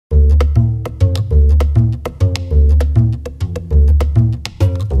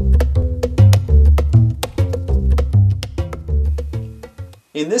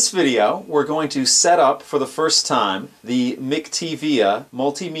In this video, we're going to set up for the first time the McTiVia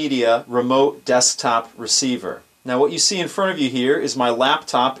Multimedia Remote Desktop Receiver. Now what you see in front of you here is my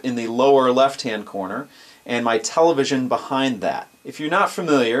laptop in the lower left-hand corner and my television behind that. If you're not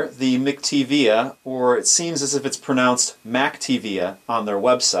familiar, the McTiVia, or it seems as if it's pronounced McTiVia on their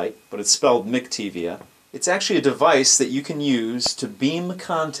website, but it's spelled McTiVia, it's actually a device that you can use to beam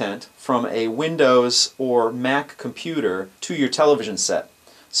content from a Windows or Mac computer to your television set.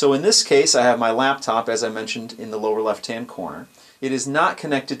 So in this case, I have my laptop, as I mentioned, in the lower left-hand corner. It is not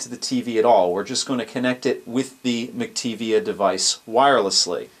connected to the TV at all. We're just going to connect it with the McTiVia device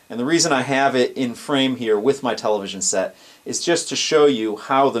wirelessly. And the reason I have it in frame here with my television set is just to show you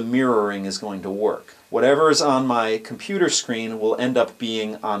how the mirroring is going to work. Whatever is on my computer screen will end up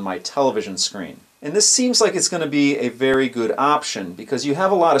being on my television screen. And this seems like it's going to be a very good option because you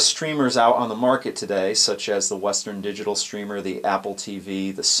have a lot of streamers out on the market today, such as the Western Digital streamer, the Apple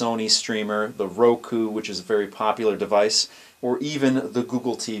TV, the Sony streamer, the Roku, which is a very popular device, or even the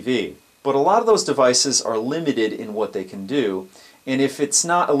Google TV. But a lot of those devices are limited in what they can do, and if it's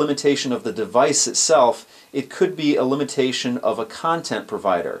not a limitation of the device itself, it could be a limitation of a content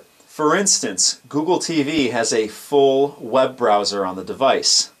provider. For instance, Google TV has a full web browser on the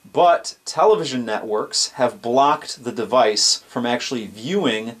device, but television networks have blocked the device from actually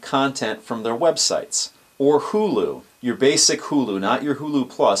viewing content from their websites. Or Hulu, your basic Hulu, not your Hulu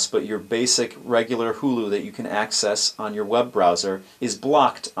Plus, but your basic regular Hulu that you can access on your web browser is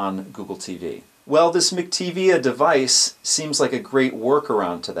blocked on Google TV. Well, this McTiVia device seems like a great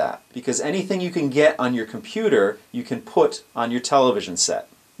workaround to that, because anything you can get on your computer, you can put on your television set.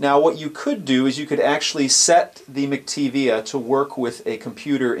 Now what you could do is you could actually set the McTiVia to work with a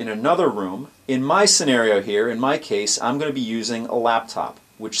computer in another room. In my scenario here, in my case, I'm going to be using a laptop,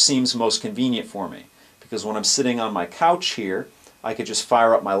 which seems most convenient for me. Because when I'm sitting on my couch here, I could just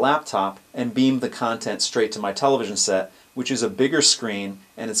fire up my laptop and beam the content straight to my television set, which is a bigger screen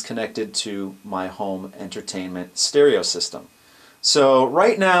and it's connected to my home entertainment stereo system. So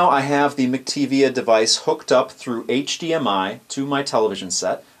right now I have the McTiVia device hooked up through HDMI to my television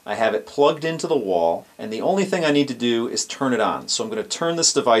set. I have it plugged into the wall, and the only thing I need to do is turn it on. So I'm going to turn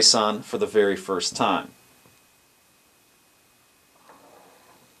this device on for the very first time.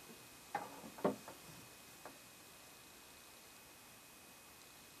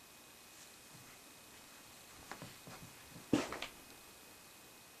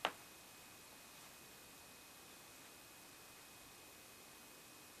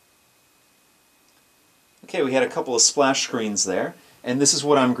 Okay, we had a couple of splash screens there, and this is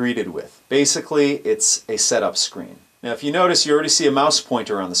what I'm greeted with. Basically, it's a setup screen. Now if you notice, you already see a mouse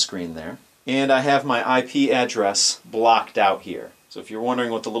pointer on the screen there, and I have my IP address blocked out here. So if you're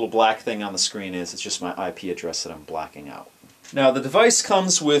wondering what the little black thing on the screen is, it's just my IP address that I'm blacking out. Now the device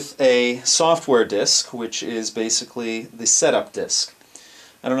comes with a software disk, which is basically the setup disk.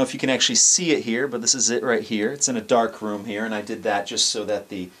 I don't know if you can actually see it here, but this is it right here. It's in a dark room here, and I did that just so that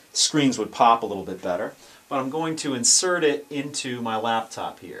the screens would pop a little bit better. But I'm going to insert it into my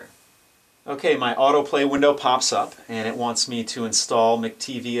laptop here. Okay, my autoplay window pops up and it wants me to install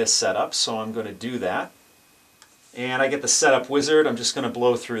McTiVia setup, so I'm going to do that. And I get the setup wizard. I'm just going to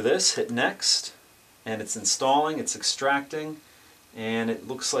blow through this, hit next, and it's installing, it's extracting, and it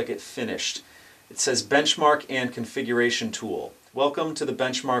looks like it finished. It says benchmark and configuration tool. Welcome to the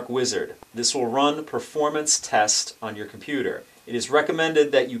benchmark wizard. This will run performance test on your computer. It is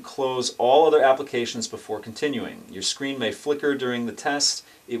recommended that you close all other applications before continuing. Your screen may flicker during the test.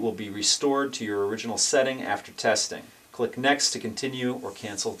 It will be restored to your original setting after testing. Click Next to continue or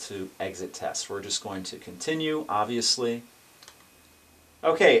cancel to exit test. We're just going to continue, obviously.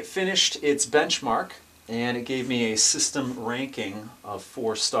 Okay, it finished its benchmark and it gave me a system ranking of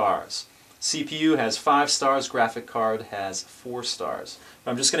 4 stars. CPU has 5 stars, graphic card has 4 stars.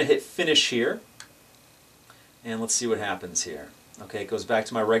 I'm just going to hit finish here. And let's see what happens here. Okay, it goes back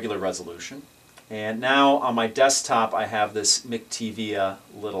to my regular resolution. And now on my desktop I have this McTiVia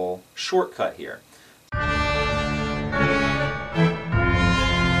little shortcut here.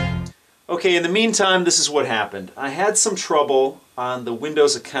 Okay, in the meantime, this is what happened. I had some trouble on the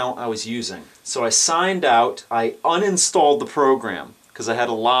Windows account I was using. So I signed out, I uninstalled the program because I had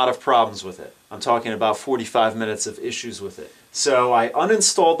a lot of problems with it. I'm talking about 45 minutes of issues with it. So I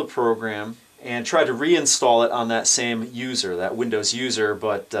uninstalled the program and tried to reinstall it on that same user, that Windows user,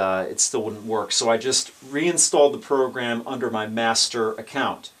 but it still wouldn't work. So I just reinstalled the program under my master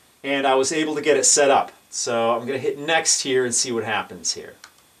account. And I was able to get it set up. So I'm going to hit next here and see what happens here.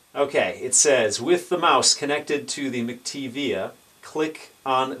 Okay, it says, with the mouse connected to the McTiVia, click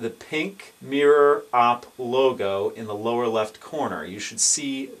on the pink mirror op logo in the lower left corner. You should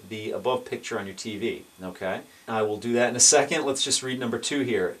see the above picture on your TV. Okay, I will do that in a second. Let's just read number 2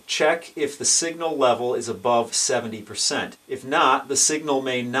 here. Check if the signal level is above 70%. If not, the signal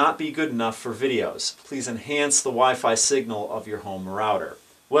may not be good enough for videos. Please enhance the Wi-Fi signal of your home router.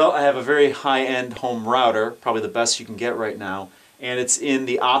 Well, I have a very high-end home router, probably the best you can get right now, and it's in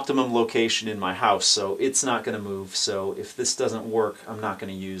the optimum location in my house, so it's not going to move. So if this doesn't work, I'm not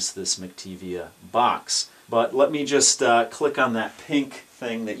going to use this McTiVia box. But let me just click on that pink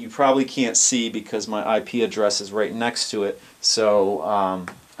thing that you probably can't see because my IP address is right next to it. So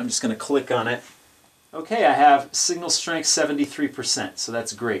I'm just going to click on it. Okay, I have signal strength 73%, so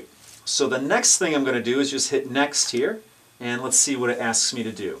that's great. So the next thing I'm going to do is just hit next here, and let's see what it asks me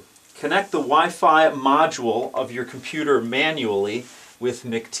to do. Connect the Wi-Fi module of your computer manually with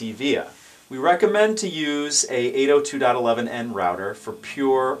McTiVia. We recommend to use a 802.11n router for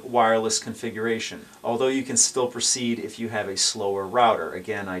pure wireless configuration, although you can still proceed if you have a slower router.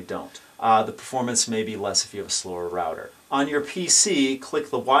 Again, I don't. The performance may be less if you have a slower router. On your PC, click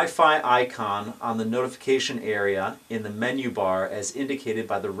the Wi-Fi icon on the notification area in the menu bar as indicated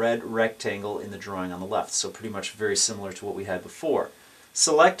by the red rectangle in the drawing on the left. So pretty much very similar to what we had before.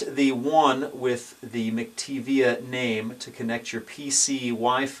 Select the one with the McTiVia name to connect your PC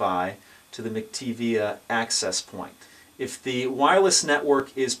Wi-Fi to the McTiVia access point. If the wireless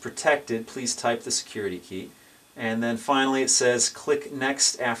network is protected, please type the security key. And then finally it says click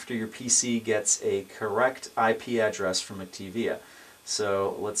next after your PC gets a correct IP address from McTiVia.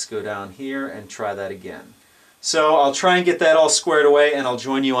 So let's go down here and try that again. So I'll try and get that all squared away and I'll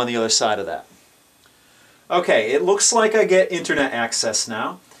join you on the other side of that. Okay, it looks like I get internet access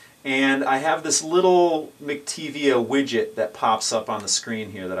now, and I have this little McTiVia widget that pops up on the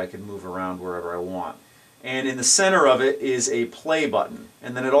screen here that I can move around wherever I want. And in the center of it is a play button,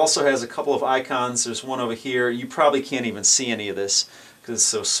 and then it also has a couple of icons. There's one over here. You probably can't even see any of this because it's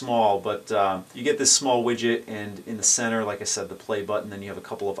so small, but you get this small widget, and in the center, like I said, the play button. Then you have a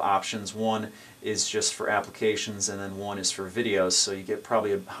couple of options. One is just for applications, and then one is for videos, so you get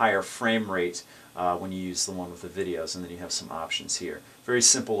probably a higher frame rate when you use the one with the videos, and then you have some options here. Very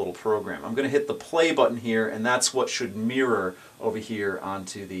simple little program. I'm going to hit the play button here, and that's what should mirror over here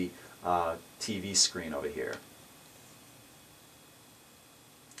onto the TV screen over here.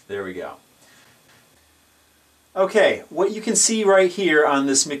 There we go. Okay, what you can see right here on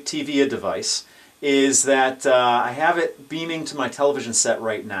this McTiVia device is that I have it beaming to my television set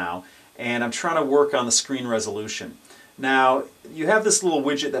right now, and I'm trying to work on the screen resolution. Now, you have this little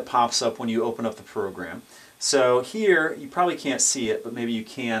widget that pops up when you open up the program. So here, you probably can't see it, but maybe you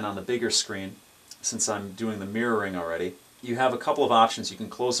can on the bigger screen, since I'm doing the mirroring already. You have a couple of options. You can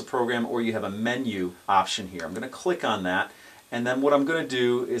close the program, or you have a menu option here. I'm going to click on that, and then what I'm going to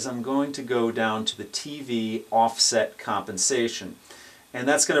do is I'm going to go down to the TV offset compensation. And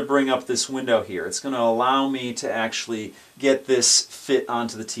that's going to bring up this window here. It's going to allow me to actually get this fit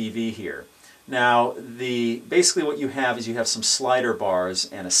onto the TV here. Now, basically what you have is you have some slider bars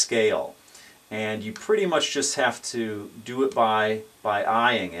and a scale. And you pretty much just have to do it by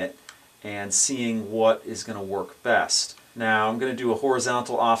eyeing it and seeing what is going to work best. Now, I'm going to do a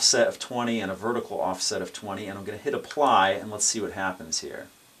horizontal offset of 20 and a vertical offset of 20, and I'm going to hit apply, and let's see what happens here.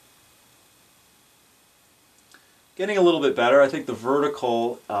 Getting a little bit better. I think the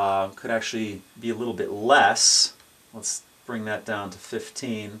vertical could actually be a little bit less. Let's bring that down to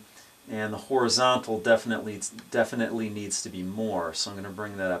 15. And the horizontal definitely needs to be more, so I'm going to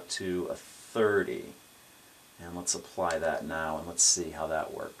bring that up to a 30. And let's apply that now, and let's see how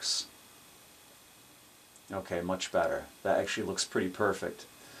that works. Okay, much better. That actually looks pretty perfect.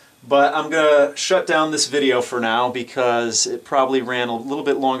 But I'm going to shut down this video for now because it probably ran a little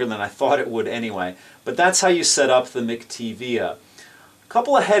bit longer than I thought it would anyway. But that's how you set up the McTiVia. A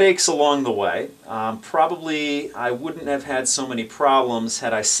couple of headaches along the way. Probably I wouldn't have had so many problems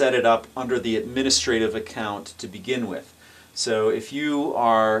had I set it up under the administrative account to begin with. So if you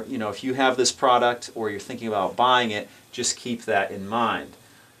are, if you have this product or you're thinking about buying it, just keep that in mind.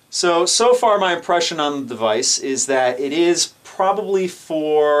 So far my impression on the device is that it is probably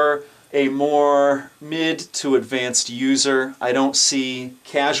for a more mid to advanced user. I don't see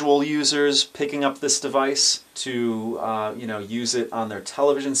casual users picking up this device to use it on their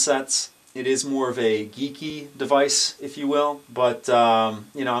television sets. It is more of a geeky device, if you will, but I'm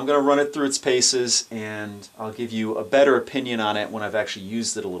going to run it through its paces, and I'll give you a better opinion on it when I've actually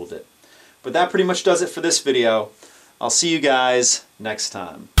used it a little bit. But that pretty much does it for this video. I'll see you guys next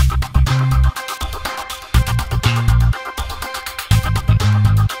time.